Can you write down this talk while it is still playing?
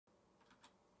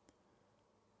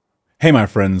Hey, my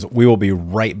friends, we will be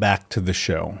right back to the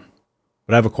show.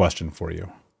 But I have a question for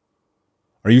you.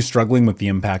 Are you struggling with the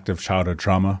impact of childhood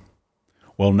trauma?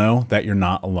 Well, know that you're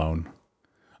not alone.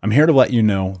 I'm here to let you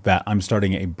know that I'm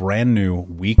starting a brand new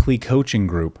weekly coaching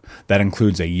group that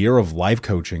includes a year of life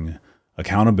coaching,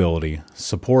 accountability,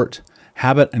 support,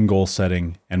 habit and goal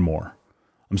setting, and more.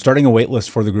 I'm starting a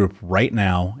waitlist for the group right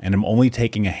now, and I'm only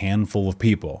taking a handful of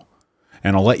people.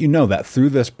 And I'll let you know that through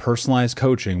this personalized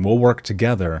coaching, we'll work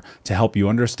together to help you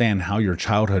understand how your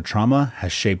childhood trauma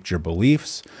has shaped your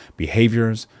beliefs,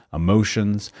 behaviors,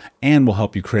 emotions, and will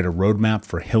help you create a roadmap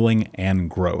for healing and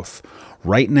growth.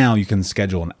 Right now, you can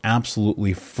schedule an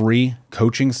absolutely free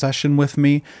coaching session with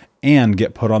me and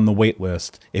get put on the wait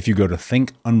list if you go to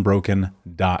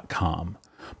thinkunbroken.com.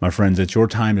 My friends, it's your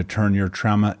time to turn your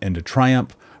trauma into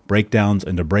triumph, breakdowns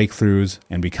into breakthroughs,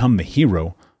 and become the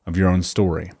hero of your own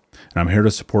story. And I'm here to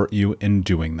support you in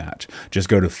doing that. Just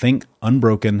go to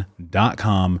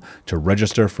thinkunbroken.com to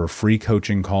register for a free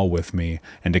coaching call with me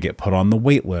and to get put on the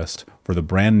wait list for the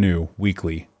brand new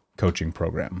weekly coaching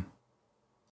program.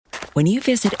 When you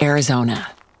visit Arizona,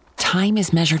 time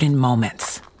is measured in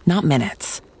moments, not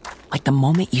minutes. Like the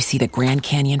moment you see the Grand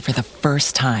Canyon for the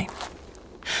first time.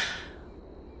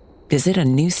 Visit a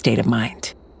new state of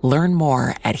mind. Learn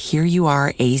more at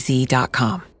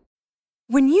hereyouareaz.com.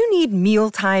 When you need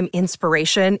mealtime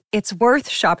inspiration, it's worth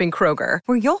shopping Kroger,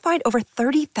 where you'll find over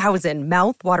 30,000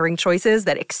 mouth-watering choices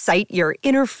that excite your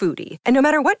inner foodie. And no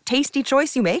matter what tasty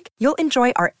choice you make, you'll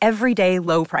enjoy our everyday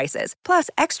low prices, plus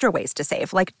extra ways to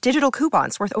save, like digital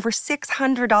coupons worth over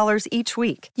 $600 each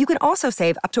week. You can also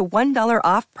save up to $1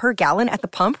 off per gallon at the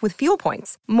pump with fuel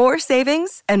points. More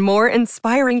savings and more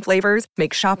inspiring flavors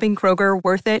make shopping Kroger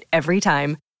worth it every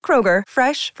time. Kroger,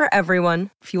 fresh for everyone.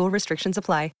 Fuel restrictions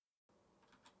apply.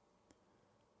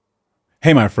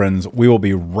 Hey, my friends, we will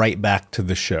be right back to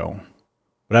the show.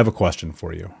 But I have a question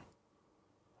for you.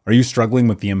 Are you struggling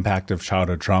with the impact of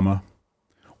childhood trauma?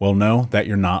 Well, know that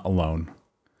you're not alone.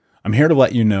 I'm here to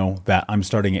let you know that I'm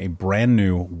starting a brand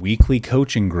new weekly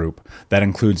coaching group that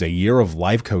includes a year of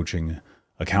life coaching,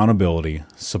 accountability,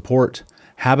 support,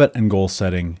 habit and goal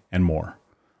setting, and more.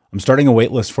 I'm starting a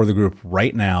waitlist for the group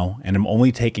right now, and I'm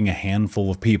only taking a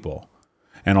handful of people.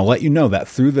 And I'll let you know that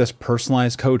through this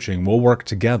personalized coaching, we'll work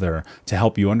together to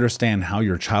help you understand how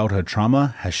your childhood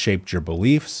trauma has shaped your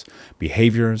beliefs,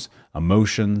 behaviors,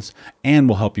 emotions, and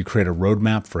will help you create a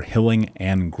roadmap for healing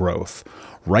and growth.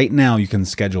 Right now, you can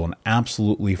schedule an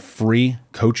absolutely free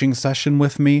coaching session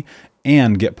with me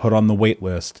and get put on the wait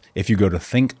list if you go to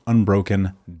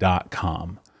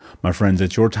thinkunbroken.com. My friends,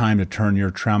 it's your time to turn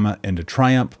your trauma into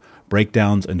triumph,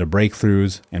 breakdowns into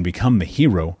breakthroughs, and become the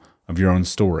hero of your own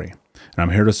story. And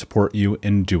I'm here to support you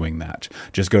in doing that.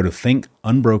 Just go to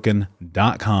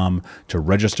thinkunbroken.com to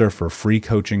register for a free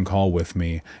coaching call with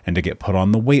me and to get put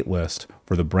on the wait list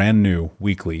for the brand new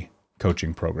weekly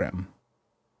coaching program.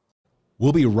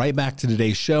 We'll be right back to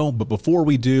today's show, but before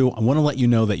we do, I want to let you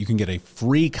know that you can get a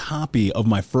free copy of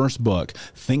my first book,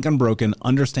 Think Unbroken,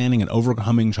 Understanding and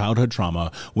Overcoming Childhood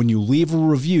Trauma, when you leave a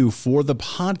review for the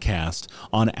podcast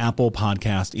on Apple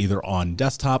Podcast, either on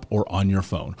desktop or on your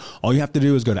phone. All you have to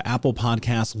do is go to Apple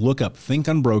Podcasts, look up Think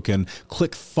Unbroken,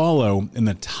 click follow in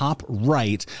the top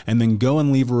right, and then go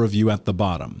and leave a review at the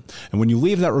bottom. And when you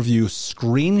leave that review,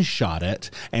 screenshot it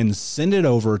and send it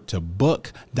over to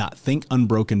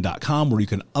book.thinkunbroken.com, where you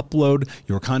can upload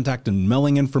your contact and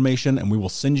mailing information, and we will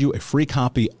send you a free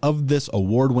copy of this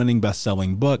award-winning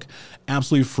best-selling book,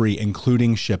 absolutely free,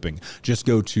 including shipping. Just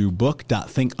go to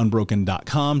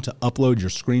book.thinkunbroken.com to upload your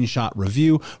screenshot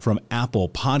review from Apple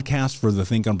Podcasts for the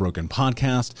Think Unbroken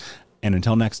podcast. And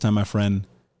until next time, my friend,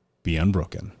 be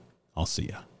unbroken. I'll see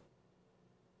you.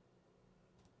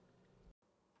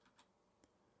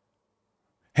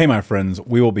 Hey, my friends,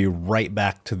 we will be right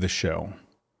back to the show.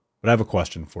 But I have a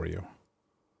question for you.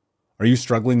 Are you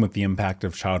struggling with the impact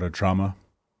of childhood trauma?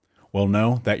 Well,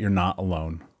 know that you're not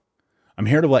alone. I'm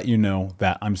here to let you know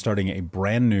that I'm starting a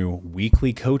brand new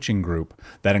weekly coaching group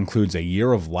that includes a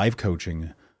year of life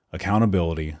coaching,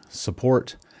 accountability,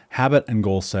 support, habit and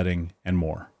goal setting, and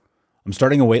more. I'm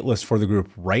starting a waitlist for the group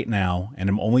right now, and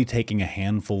I'm only taking a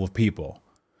handful of people.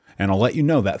 And I'll let you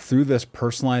know that through this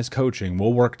personalized coaching,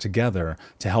 we'll work together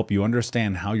to help you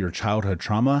understand how your childhood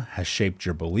trauma has shaped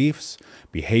your beliefs,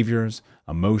 behaviors,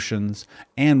 emotions,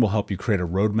 and will help you create a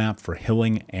roadmap for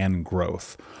healing and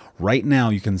growth. Right now,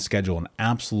 you can schedule an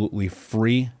absolutely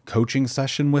free coaching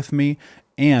session with me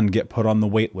and get put on the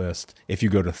wait list if you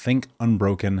go to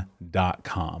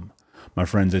thinkunbroken.com. My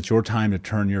friends, it's your time to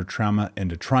turn your trauma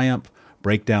into triumph,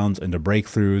 breakdowns into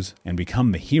breakthroughs, and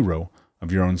become the hero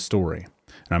of your own story.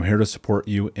 and I'm here to support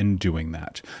you in doing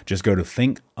that. Just go to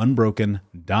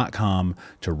thinkunbroken.com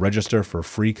to register for a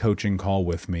free coaching call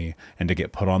with me and to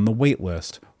get put on the wait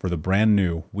list for the brand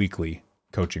new weekly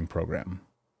coaching program.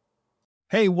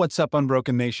 Hey, what's up,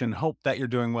 Unbroken Nation? Hope that you're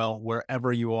doing well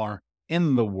wherever you are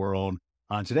in the world.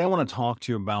 Today, I want to talk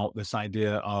to you about this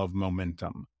idea of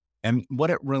momentum and what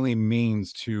it really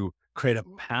means to create a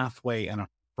pathway and a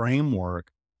framework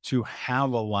to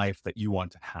have a life that you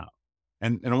want to have.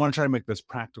 And I want to try to make this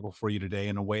practical for you today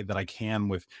in a way that I can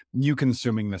with you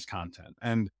consuming this content.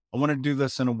 And I want to do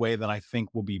this in a way that I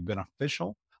think will be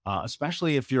beneficial.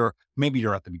 Especially if you're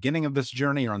at the beginning of this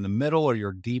journey or in the middle or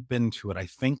you're deep into it. I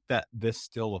think that this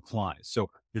still applies.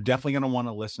 So you're definitely going to want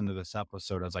to listen to this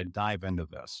episode as I dive into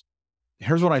this.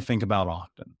 Here's what I think about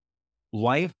often.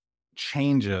 Life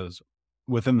changes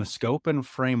within the scope and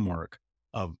framework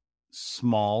of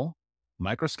small,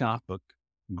 microscopic,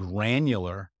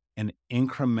 granular, and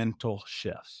incremental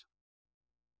shifts.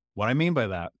 What I mean by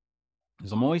that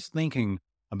is I'm always thinking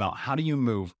about how do you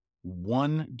move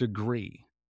 1 degree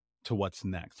to what's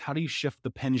next? How do you shift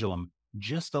the pendulum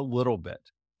just a little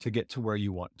bit to get to where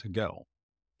you want to go?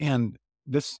 And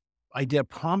this idea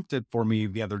prompted for me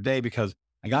the other day because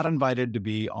I got invited to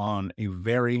be on a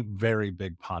very, very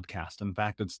big podcast. In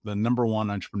fact, it's the #1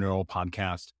 entrepreneurial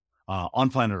podcast on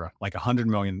planet Earth, like 100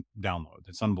 million downloads.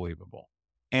 It's unbelievable.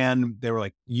 And they were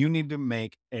like, you need to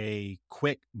make a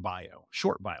quick bio,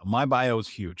 short bio. My bio is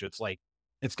huge. It's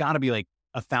got to be like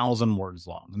 1,000 words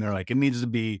long. And they're like, it needs to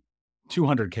be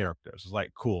 200 characters. It's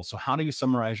like, cool. So how do you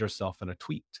summarize yourself in a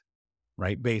tweet?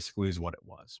 Right? Basically is what it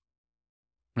was.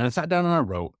 And I sat down and I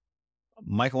wrote,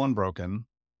 Michael Unbroken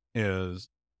is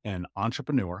an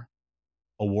entrepreneur,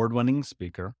 award-winning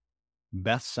speaker,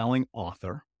 best-selling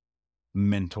author,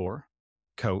 mentor,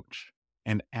 coach,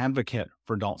 and advocate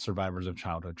for adult survivors of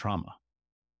childhood trauma.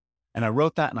 And I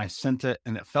wrote that and I sent it,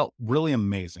 and it felt really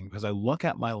amazing because I look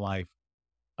at my life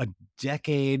a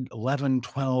decade, 11,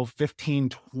 12, 15,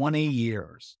 20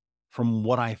 years from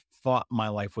what I thought my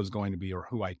life was going to be or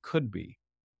who I could be.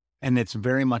 And it's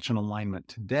very much in alignment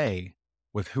today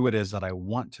with who it is that I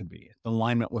want to be. It's in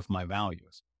alignment with my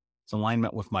values. It's in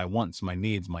alignment with my wants, my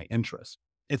needs, my interests.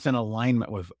 It's in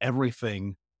alignment with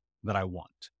everything that I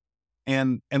want.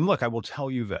 And look, I will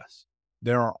tell you this.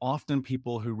 There are often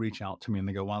people who reach out to me and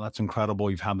they go, wow, that's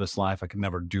incredible. You've had this life. I could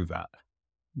never do that.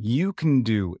 You can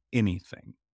do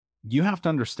anything. You have to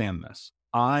understand this.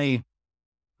 I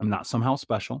am not somehow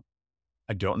special.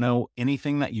 I don't know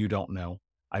anything that you don't know.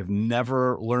 I've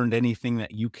never learned anything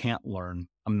that you can't learn.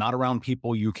 I'm not around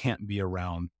people you can't be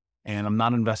around. And I'm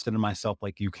not invested in myself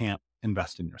like you can't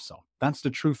invest in yourself. That's the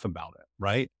truth about it,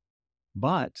 right?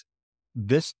 But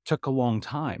this took a long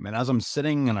time. And as I'm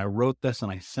sitting and I wrote this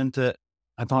and I sent it,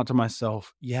 I thought to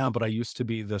myself, yeah, but I used to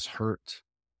be this hurt,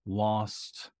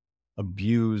 lost,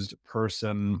 abused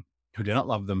person who didn't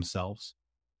love themselves,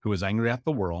 who was angry at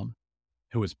the world,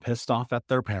 who was pissed off at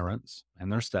their parents and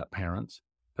their step-parents,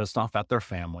 pissed off at their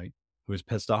family, who was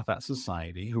pissed off at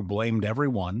society, who blamed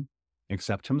everyone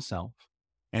except himself,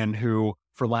 and who,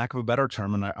 for lack of a better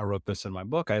term, and I wrote this in my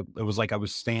book, it was like I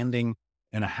was standing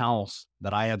in a house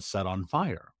that I had set on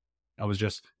fire. I was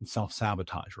just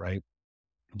self-sabotage, right?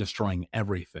 Destroying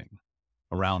everything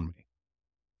around me.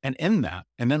 And in that,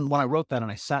 and then when I wrote that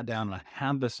and I sat down and I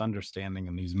had this understanding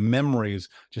and these memories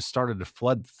just started to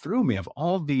flood through me of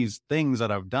all these things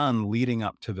that I've done leading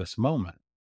up to this moment.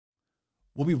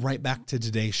 We'll be right back to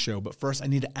today's show, but first I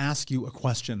need to ask you a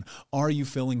question. Are you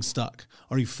feeling stuck?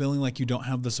 Are you feeling like you don't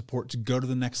have the support to go to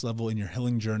the next level in your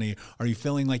healing journey? Are you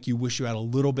feeling like you wish you had a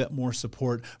little bit more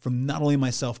support from not only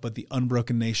myself, but the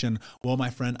Unbroken Nation? Well, my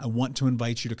friend, I want to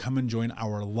invite you to come and join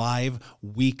our live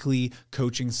weekly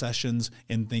coaching sessions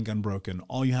in Think Unbroken.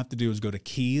 All you have to do is go to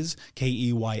Keys,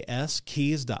 Keys,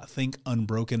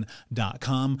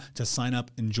 keys.thinkunbroken.com to sign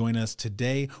up and join us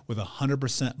today with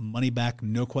 100% money back,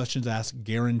 no questions asked,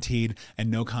 guaranteed,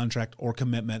 and no contract or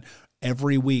commitment.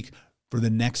 Every week for the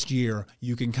next year,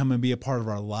 you can come and be a part of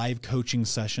our live coaching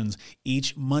sessions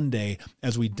each Monday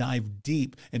as we dive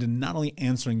deep into not only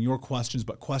answering your questions,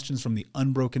 but questions from the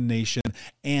Unbroken Nation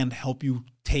and help you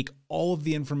take all of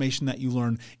the information that you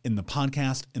learn in the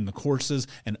podcast, in the courses,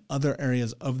 and other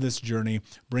areas of this journey,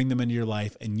 bring them into your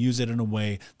life and use it in a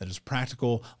way that is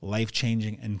practical,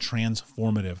 life-changing, and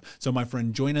transformative. So my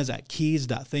friend, join us at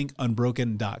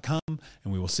keys.thinkunbroken.com,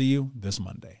 and we will see you this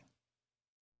Monday.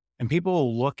 And people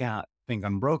will look at Think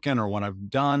Unbroken or what I've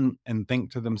done and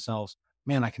think to themselves,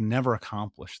 man, I can never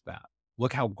accomplish that.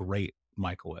 Look how great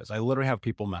Michael is. I literally have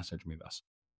people message me this.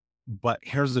 But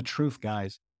here's the truth,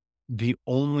 guys. the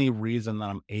only reason that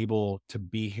I'm able to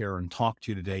be here and talk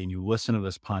to you today, and you listen to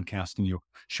this podcast and you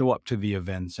show up to the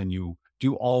events and you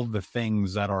do all the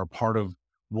things that are part of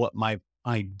what my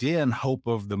idea and hope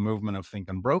of the movement of Think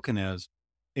Unbroken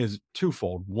is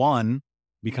twofold. One,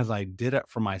 because I did it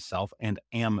for myself and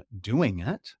am doing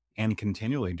it and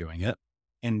continually doing it.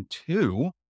 And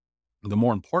two, the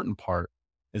more important part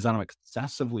is that I'm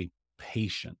excessively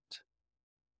patient.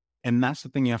 And that's the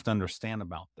thing you have to understand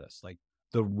about this. Like,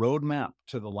 the roadmap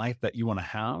to the life that you want to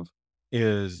have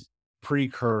is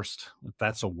precursed, if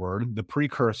that's a word, the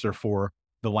precursor for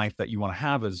the life that you want to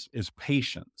have is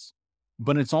patience.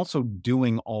 But it's also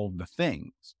doing all the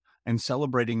things and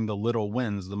celebrating the little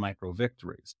wins, the micro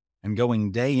victories, and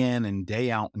going day in and day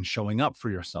out and showing up for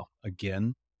yourself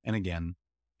again and again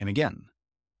and again.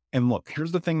 And look,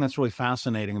 here's the thing that's really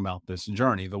fascinating about this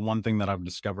journey. The one thing that I've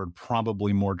discovered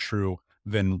probably more true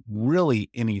than really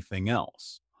anything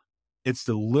else. It's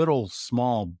the little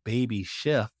small baby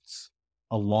shifts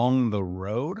along the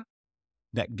road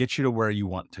that get you to where you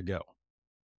want to go.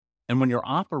 And when you're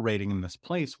operating in this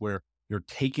place where you're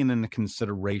taking into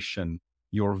consideration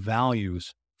your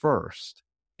values first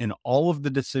in all of the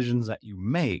decisions that you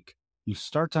make, you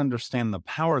start to understand the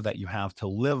power that you have to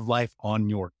live life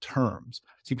on your terms.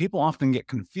 See, people often get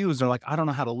confused. They're like, I don't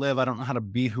know how to live. I don't know how to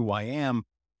be who I am,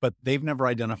 but they've never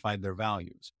identified their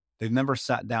values. They've never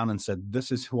sat down and said,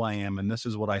 this is who I am, and this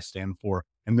is what I stand for,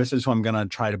 and this is who I'm going to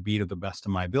try to be to the best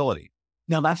of my ability.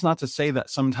 Now, that's not to say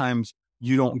that sometimes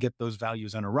you don't get those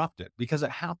values interrupted, because it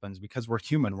happens, because we're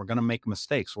human. We're going to make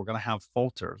mistakes. We're going to have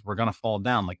falters. We're going to fall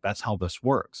down. Like, that's how this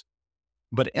works.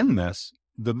 But in this,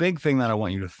 the big thing that I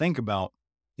want you to think about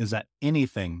is that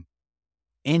anything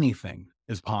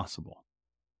is possible.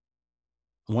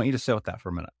 I want you to sit with that for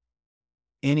a minute.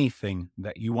 Anything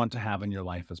that you want to have in your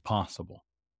life is possible.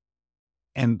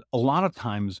 And a lot of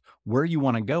times where you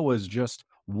want to go is just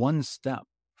one step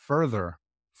further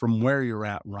from where you're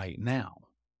at right now.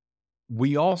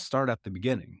 We all start at the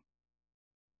beginning.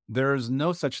 There's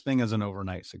no such thing as an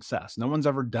overnight success. No one's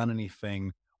ever done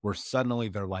anything where suddenly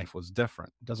their life was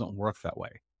different. It doesn't work that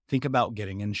way. Think about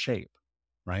getting in shape,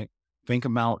 right? Think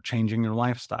about changing your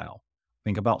lifestyle.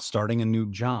 Think about starting a new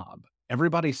job.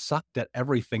 Everybody sucked at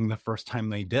everything the first time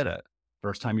they did it.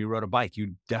 First time you rode a bike,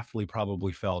 you definitely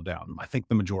probably fell down. I think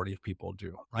the majority of people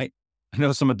do, right? I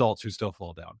know some adults who still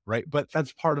fall down, right? But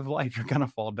that's part of life. You're going to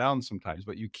fall down sometimes,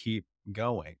 but you keep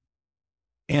going.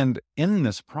 And in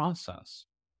this process,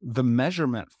 the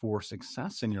measurement for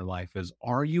success in your life is,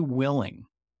 are you willing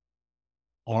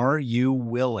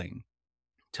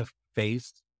to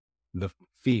face the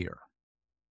fear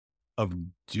of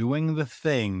doing the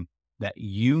thing that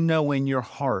you know in your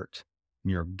heart, in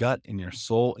your gut, in your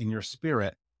soul, in your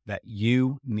spirit, that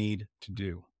you need to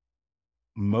do?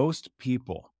 Most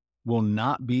people will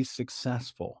not be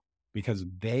successful because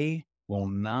they will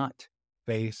not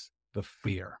face the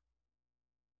fear.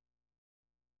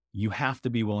 You have to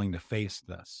be willing to face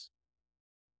this.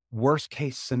 Worst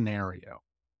case scenario,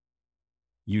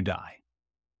 you die.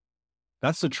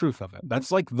 That's the truth of it.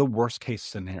 That's like the worst case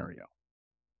scenario.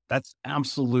 That's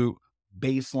absolute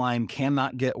baseline,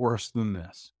 cannot get worse than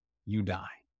this. You die.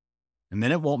 And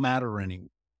then it won't matter anymore.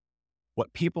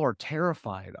 What people are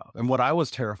terrified of, and what I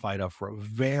was terrified of for a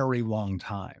very long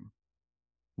time,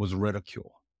 was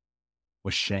ridicule,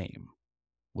 was shame,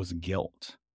 was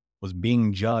guilt, was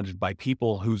being judged by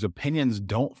people whose opinions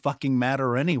don't fucking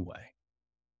matter anyway.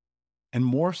 And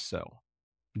more so,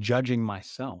 judging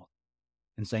myself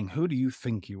and saying, who do you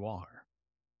think you are?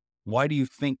 Why do you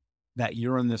think that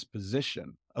you're in this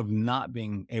position of not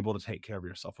being able to take care of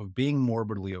yourself, of being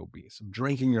morbidly obese, of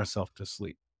drinking yourself to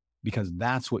sleep? Because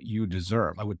that's what you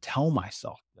deserve. I would tell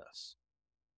myself this.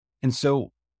 And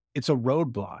so it's a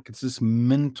roadblock. It's this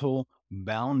mental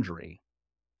boundary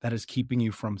that is keeping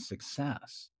you from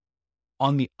success.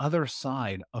 On the other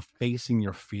side of facing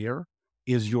your fear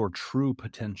is your true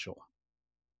potential.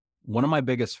 One of my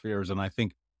biggest fears, and I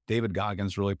think David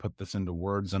Goggins really put this into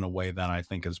words in a way that I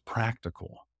think is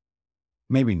practical.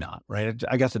 Maybe not, right?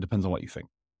 I guess it depends on what you think.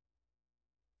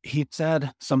 He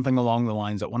said something along the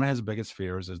lines that one of his biggest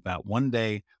fears is that one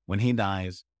day when he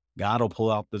dies, God will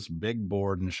pull out this big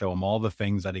board and show him all the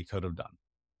things that he could have done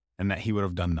and that he would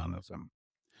have done none of them.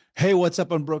 Hey, what's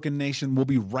up, Unbroken Nation? We'll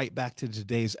be right back to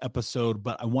today's episode,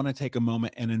 but I want to take a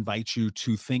moment and invite you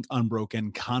to Think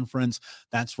Unbroken Conference.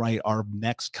 That's right. Our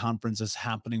next conference is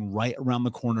happening right around the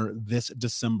corner this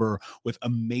December with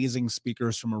amazing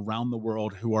speakers from around the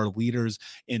world who are leaders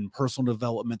in personal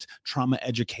development, trauma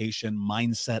education,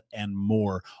 mindset, and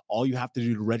more. All you have to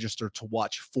do to register to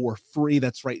watch for free,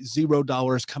 that's right,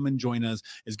 $0. Come and join us,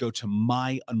 is go to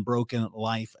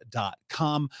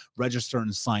myunbrokenlife.com, register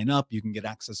and sign up. You can get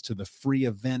access to the free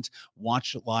event.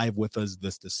 Watch it live with us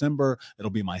this December. It'll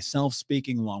be myself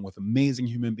speaking along with amazing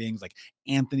human beings like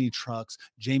Anthony Trucks,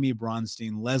 Jamie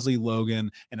Bronstein, Leslie Logan,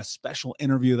 and a special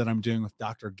interview that I'm doing with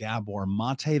Dr. Gabor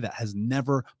Mate that has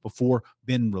never before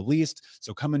been released.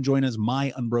 So come and join us,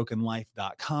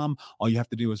 myunbrokenlife.com. All you have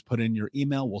to do is put in your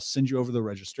email. We'll send you over the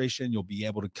registration. You'll be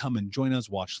able to come and join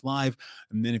us, watch live.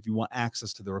 And then if you want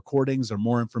access to the recordings, there's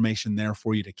more information there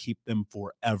for you to keep them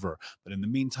forever. But in the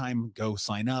meantime, go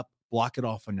sign up. Block it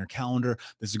off on your calendar.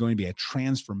 This is going to be a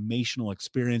transformational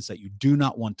experience that you do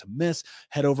not want to miss.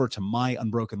 Head over to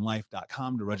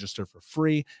myunbrokenlife.com to register for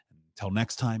free. Until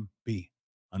next time, be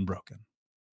unbroken.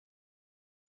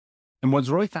 And what's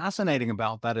really fascinating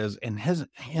about that is, and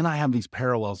I have these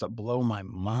parallels that blow my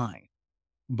mind.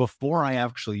 Before I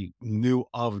actually knew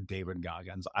of David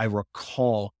Goggins, I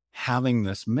recall having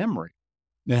this memory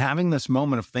and having this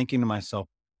moment of thinking to myself,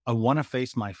 I want to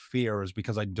face my fears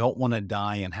because I don't want to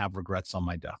die and have regrets on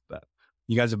my deathbed.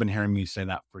 You guys have been hearing me say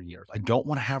that for years. I don't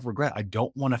want to have regret. I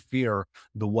don't want to fear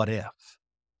the what if.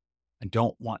 I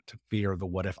don't want to fear the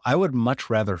what if. I would much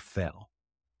rather fail.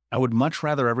 I would much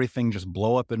rather everything just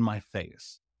blow up in my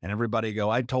face and everybody go,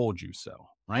 I told you so,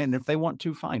 right? And if they want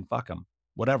to, fine, fuck them,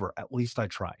 whatever. At least I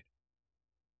tried.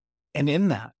 And in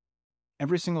that,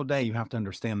 every single day, you have to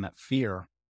understand that fear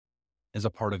is a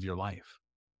part of your life.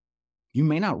 You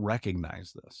may not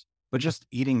recognize this, but just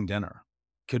eating dinner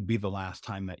could be the last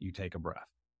time that you take a breath.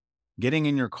 Getting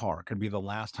in your car could be the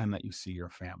last time that you see your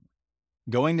family.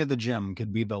 Going to the gym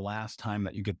could be the last time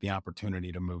that you get the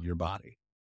opportunity to move your body.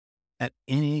 At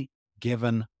any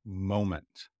given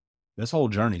moment, this whole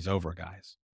journey's over,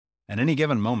 guys. At any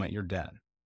given moment, you're dead.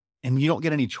 And you don't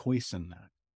get any choice in that.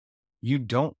 You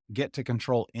don't get to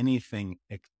control anything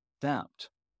except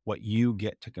what you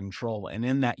get to control. And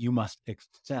in that, you must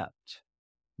accept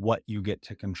what you get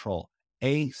to control.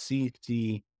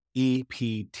 ACCEPT.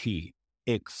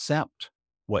 Accept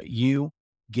what you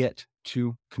get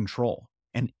to control.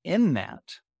 And in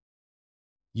that,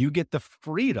 you get the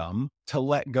freedom to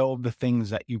let go of the things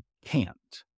that you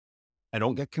can't. I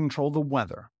don't get to control the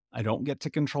weather. I don't get to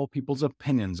control people's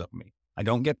opinions of me. I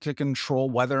don't get to control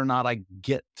whether or not I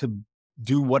get to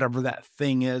do whatever that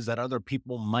thing is that other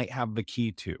people might have the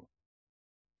key to.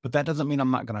 But that doesn't mean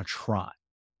I'm not going to try.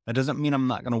 That doesn't mean I'm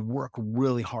not going to work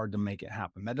really hard to make it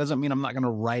happen. That doesn't mean I'm not going to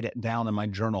write it down in my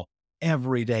journal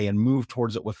every day and move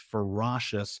towards it with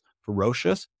ferocious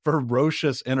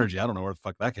energy. I don't know where the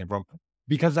fuck that came from,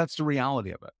 because that's the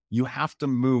reality of it. You have to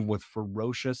move with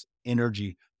ferocious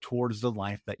energy towards the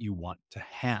life that you want to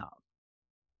have.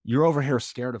 You're over here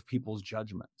scared of people's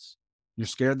judgments. You're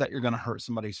scared that you're going to hurt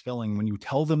somebody's feeling when you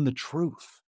tell them the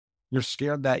truth. You're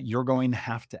scared that you're going to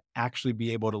have to actually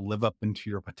be able to live up into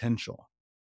your potential.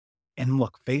 And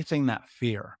look, facing that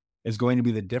fear is going to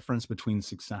be the difference between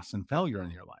success and failure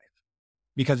in your life.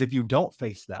 Because if you don't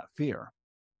face that fear,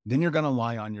 then you're going to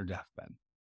lie on your deathbed.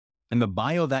 And the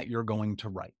bio that you're going to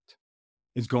write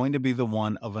is going to be the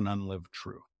one of an unlived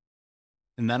truth.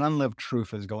 And that unlived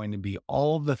truth is going to be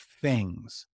all the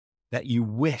things that you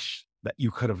wish that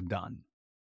you could have done,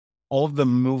 all the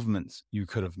movements you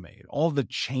could have made, all the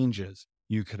changes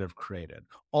you could have created,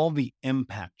 all the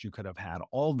impact you could have had,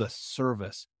 all the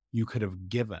service you could have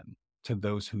given to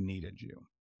those who needed you.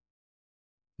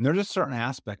 And there's a certain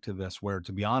aspect to this where,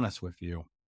 to be honest with you,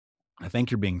 I think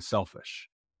you're being selfish.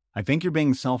 I think you're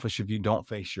being selfish if you don't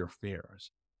face your fears,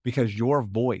 because your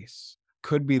voice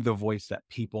could be the voice that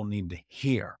people need to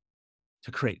hear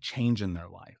to create change in their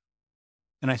life.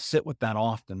 And I sit with that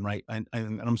often, right? And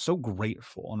I'm so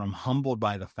grateful and I'm humbled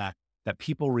by the fact that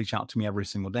people reach out to me every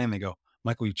single day and they go,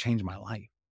 Michael, you changed my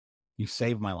life. You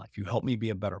saved my life. You helped me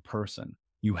be a better person.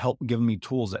 You helped give me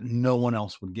tools that no one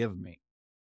else would give me.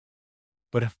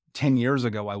 But if 10 years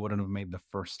ago, I wouldn't have made the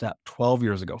first step, 12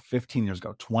 years ago, 15 years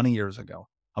ago, 20 years ago,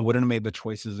 I wouldn't have made the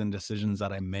choices and decisions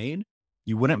that I made.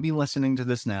 You wouldn't be listening to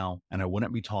this now, and I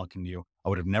wouldn't be talking to you. I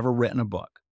would have never written a book.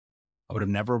 I would have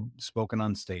never spoken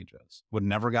on stages, would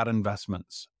never got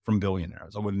investments from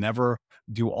billionaires. I would never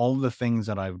do all the things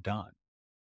that I've done.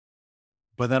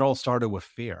 But that all started with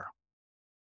fear.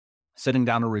 Sitting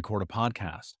down to record a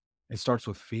podcast, it starts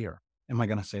with fear. Am I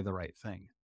going to say the right thing?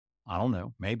 I don't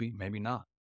know. Maybe, maybe not.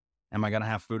 Am I going to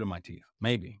have food in my teeth?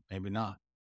 Maybe, maybe not.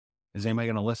 Is anybody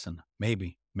going to listen?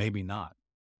 Maybe, maybe not.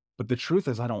 But the truth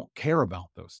is, I don't care about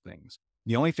those things.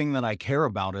 The only thing that I care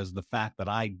about is the fact that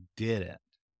I did it,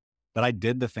 that I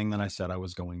did the thing that I said I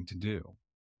was going to do.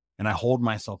 And I hold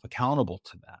myself accountable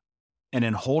to that. And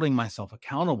in holding myself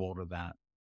accountable to that,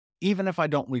 even if I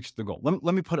don't reach the goal,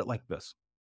 let me put it like this.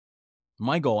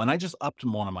 My goal, and I just upped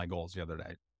one of my goals the other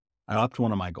day. I upped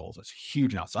one of my goals. It's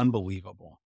huge now. It's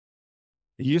unbelievable.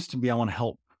 It used to be I want to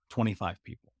help 25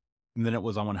 people. And then it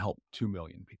was I want to help 2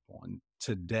 million people. And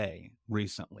today,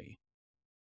 recently,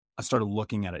 I started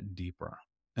looking at it deeper.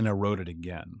 And I wrote it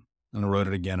again. And I wrote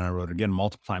it again. And I wrote it again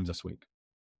multiple times this week.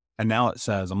 And now it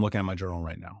says, I'm looking at my journal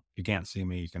right now. You can't see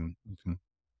me. You can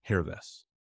hear this.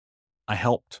 I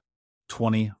helped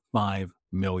 25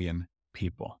 million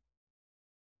people.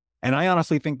 And I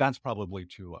honestly think that's probably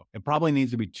too low. It probably needs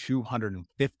to be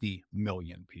 250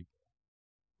 million people,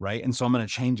 right? And so I'm going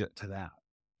to change it to that.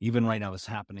 Even right now, it's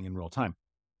happening in real time.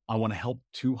 I want to help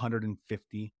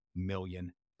 250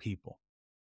 million people.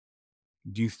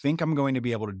 Do you think I'm going to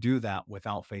be able to do that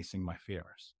without facing my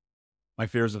fears? My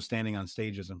fears of standing on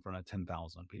stages in front of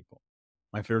 10,000 people.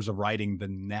 My fears of writing the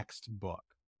next book,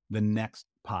 the next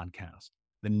podcast,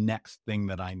 the next thing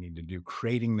that I need to do,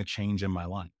 creating the change in my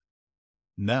life.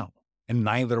 No, and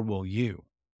neither will you.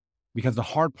 Because the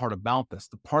hard part about this,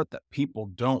 the part that people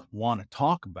don't want to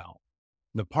talk about,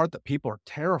 the part that people are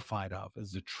terrified of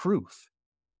is the truth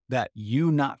that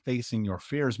you not facing your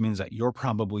fears means that you're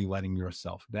probably letting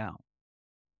yourself down,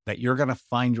 that you're going to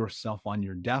find yourself on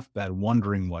your deathbed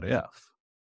wondering what if.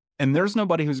 And there's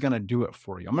nobody who's going to do it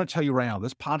for you. I'm going to tell you right now,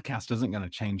 this podcast isn't going to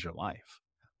change your life.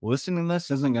 Listening to this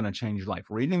isn't going to change your life.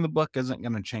 Reading the book isn't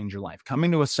going to change your life.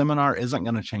 Coming to a seminar isn't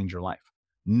going to change your life.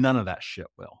 None of that shit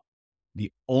will.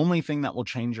 The only thing that will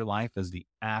change your life is the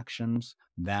actions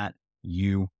that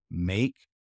you make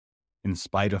in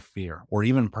spite of fear, or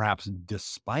even perhaps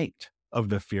despite of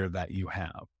the fear that you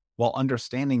have, while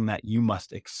understanding that you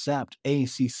must accept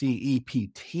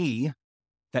ACCEPT,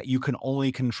 that you can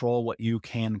only control what you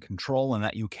can control and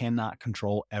that you cannot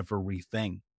control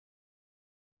everything.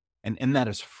 And in that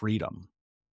is freedom.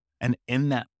 And in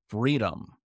that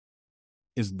freedom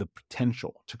is the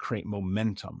potential to create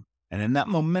momentum. And in that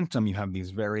momentum, you have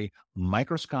these very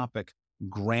microscopic,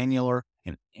 granular,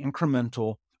 and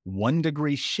incremental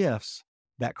 1-degree shifts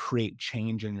that create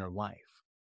change in your life.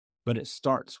 But it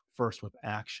starts first with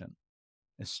action.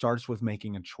 It starts with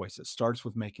making a choice. It starts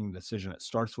with making a decision. It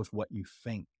starts with what you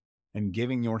think and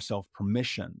giving yourself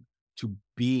permission to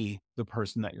be the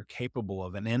person that you're capable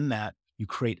of. And in that, you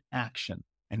create action.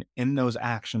 And in those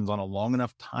actions on a long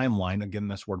enough timeline, again,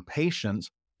 this word patience,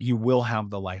 you will have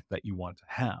the life that you want to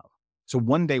have. So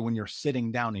one day when you're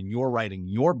sitting down and you're writing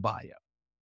your bio,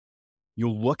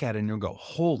 you'll look at it and you'll go,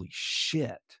 holy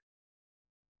shit.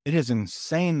 It is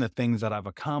insane the things that I've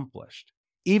accomplished.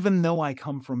 Even though I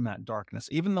come from that darkness,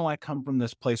 even though I come from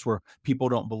this place where people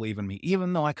don't believe in me,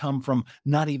 even though I come from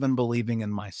not even believing in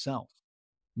myself,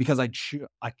 because I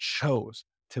chose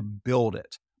to build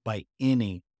it by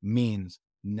any means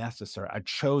necessary. I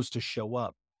chose to show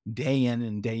up day in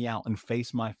and day out and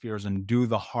face my fears and do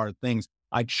the hard things.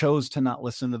 I chose to not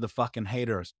listen to the fucking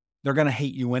haters. They're going to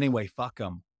hate you anyway. Fuck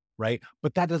them. Right.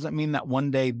 But that doesn't mean that one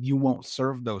day you won't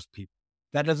serve those people.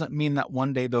 That doesn't mean that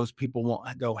one day those people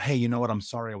won't go, hey, you know what? I'm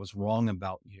sorry. I was wrong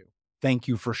about you. Thank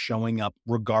you for showing up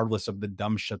regardless of the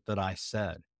dumb shit that I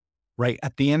said. Right.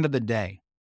 At the end of the day,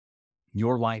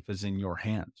 your life is in your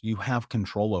hands. You have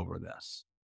control over this.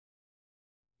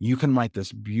 You can write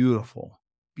this beautiful,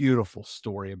 beautiful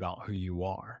story about who you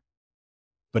are.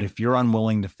 But if you're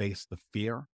unwilling to face the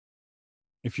fear,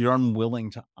 if you're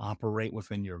unwilling to operate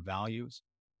within your values,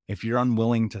 if you're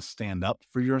unwilling to stand up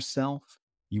for yourself,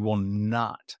 you will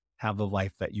not have the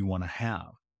life that you want to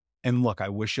have. And look, I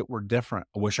wish it were different.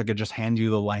 I wish I could just hand you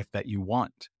the life that you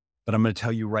want. But I'm going to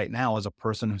tell you right now, as a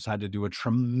person who's had to do a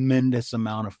tremendous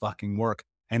amount of fucking work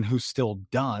and who still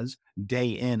does day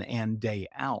in and day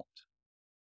out,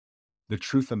 the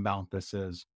truth about this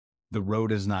is the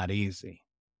road is not easy.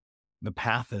 The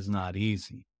path is not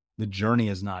easy. The journey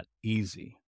is not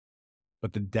easy,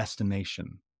 but the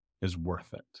destination is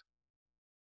worth it.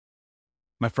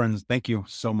 My friends, thank you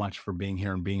so much for being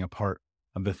here and being a part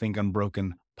of the Think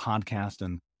Unbroken podcast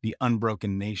and the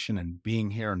Unbroken Nation and being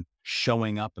here and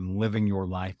showing up and living your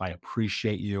life. I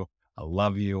appreciate you. I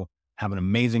love you. Have an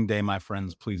amazing day, my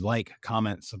friends. Please like,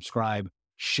 comment, subscribe,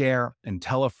 share, and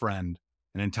tell a friend.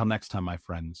 And until next time, my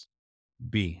friends,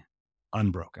 be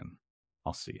unbroken.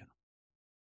 I'll see you.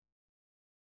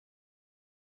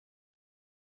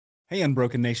 Hey,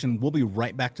 Unbroken Nation, we'll be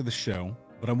right back to the show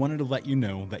but I wanted to let you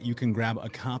know that you can grab a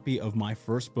copy of my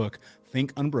first book,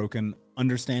 Think Unbroken,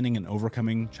 Understanding and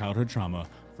Overcoming Childhood Trauma,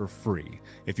 for free.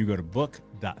 If you go to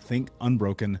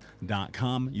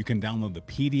book.thinkunbroken.com, you can download the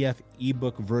PDF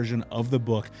ebook version of the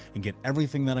book and get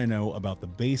everything that I know about the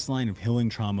baseline of healing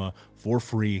trauma for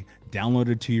free,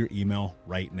 downloaded to your email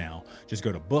right now. Just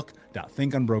go to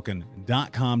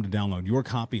book.thinkunbroken.com to download your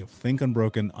copy of Think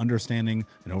Unbroken, Understanding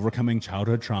and Overcoming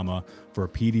Childhood Trauma for a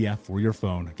PDF for your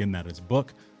phone. Again, that is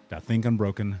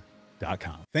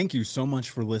book.thinkunbroken.com. Thank you so much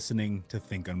for listening to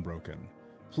Think Unbroken.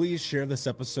 Please share this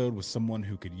episode with someone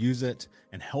who could use it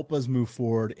and help us move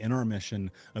forward in our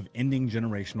mission of ending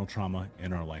generational trauma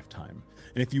in our lifetime.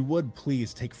 And if you would,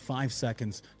 please take 5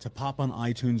 seconds to pop on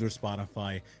iTunes or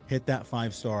Spotify, hit that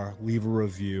 5-star, leave a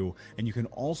review, and you can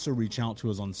also reach out to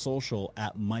us on social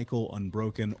at Michael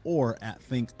Unbroken or at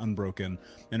Think Unbroken.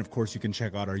 And of course, you can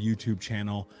check out our YouTube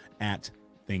channel at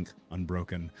Think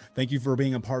Unbroken. Thank you for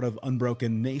being a part of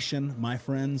Unbroken Nation, my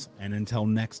friends, and until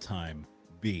next time,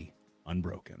 be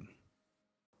unbroken.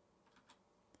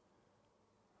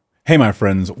 Hey, my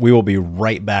friends, we will be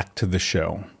right back to the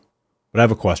show, but I have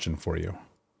a question for you.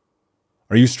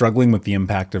 Are you struggling with the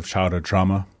impact of childhood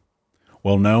trauma?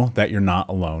 Well, know that you're not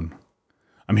alone.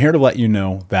 I'm here to let you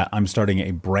know that I'm starting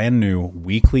a brand new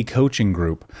weekly coaching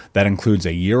group that includes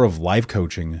a year of live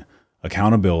coaching,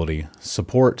 accountability,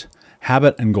 support,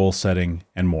 habit and goal setting,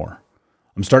 and more.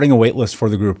 I'm starting a waitlist for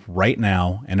the group right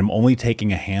now, and I'm only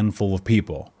taking a handful of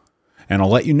people. And I'll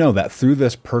let you know that through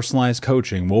this personalized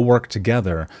coaching, we'll work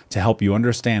together to help you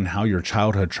understand how your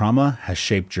childhood trauma has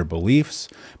shaped your beliefs,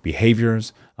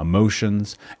 behaviors,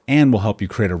 emotions, and will help you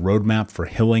create a roadmap for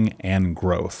healing and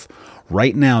growth.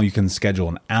 Right now, you can schedule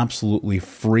an absolutely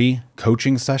free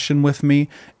coaching session with me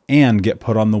and get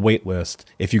put on the wait list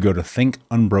if you go to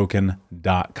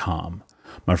thinkunbroken.com.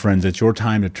 My friends, it's your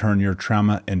time to turn your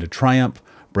trauma into triumph,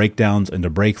 breakdowns into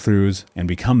breakthroughs, and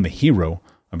become the hero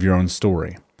of your own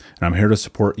story. And I'm here to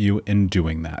support you in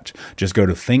doing that. Just go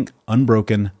to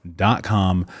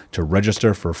thinkunbroken.com to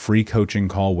register for a free coaching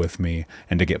call with me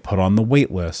and to get put on the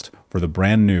wait list for the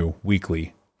brand new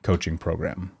weekly coaching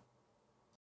program.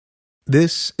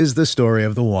 This is the story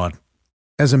of the one.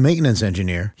 As a maintenance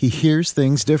engineer, he hears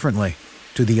things differently.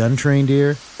 To the untrained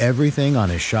ear, everything on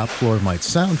his shop floor might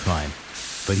sound fine,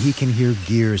 but he can hear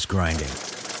gears grinding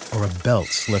or a belt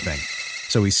slipping.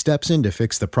 So he steps in to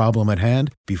fix the problem at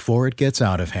hand before it gets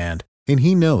out of hand. And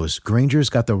he knows Grainger's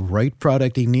got the right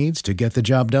product he needs to get the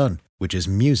job done, which is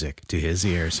music to his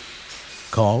ears.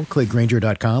 Call, click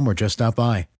Grainger.com, or just stop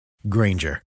by.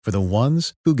 Grainger, for the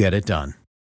ones who get it done.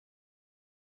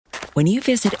 When you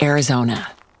visit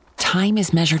Arizona, time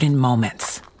is measured in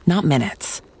moments, not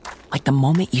minutes. Like the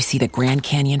moment you see the Grand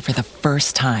Canyon for the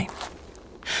first time.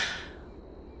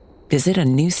 Visit a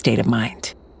new state of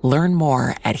mind. Learn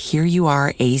more at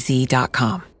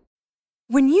hereyouareaz.com.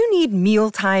 When you need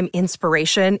mealtime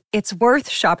inspiration, it's worth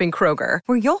shopping Kroger,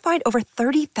 where you'll find over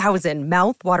 30,000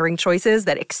 mouth-watering choices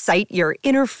that excite your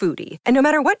inner foodie. And no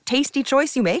matter what tasty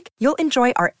choice you make, you'll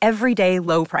enjoy our everyday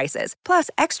low prices,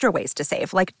 plus extra ways to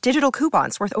save, like digital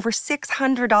coupons worth over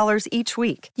 $600 each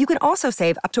week. You can also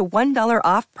save up to $1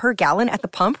 off per gallon at the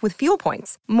pump with fuel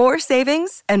points. More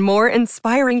savings and more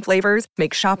inspiring flavors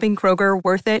make shopping Kroger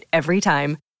worth it every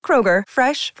time. Kroger,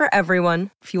 fresh for everyone.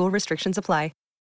 Fuel restrictions apply.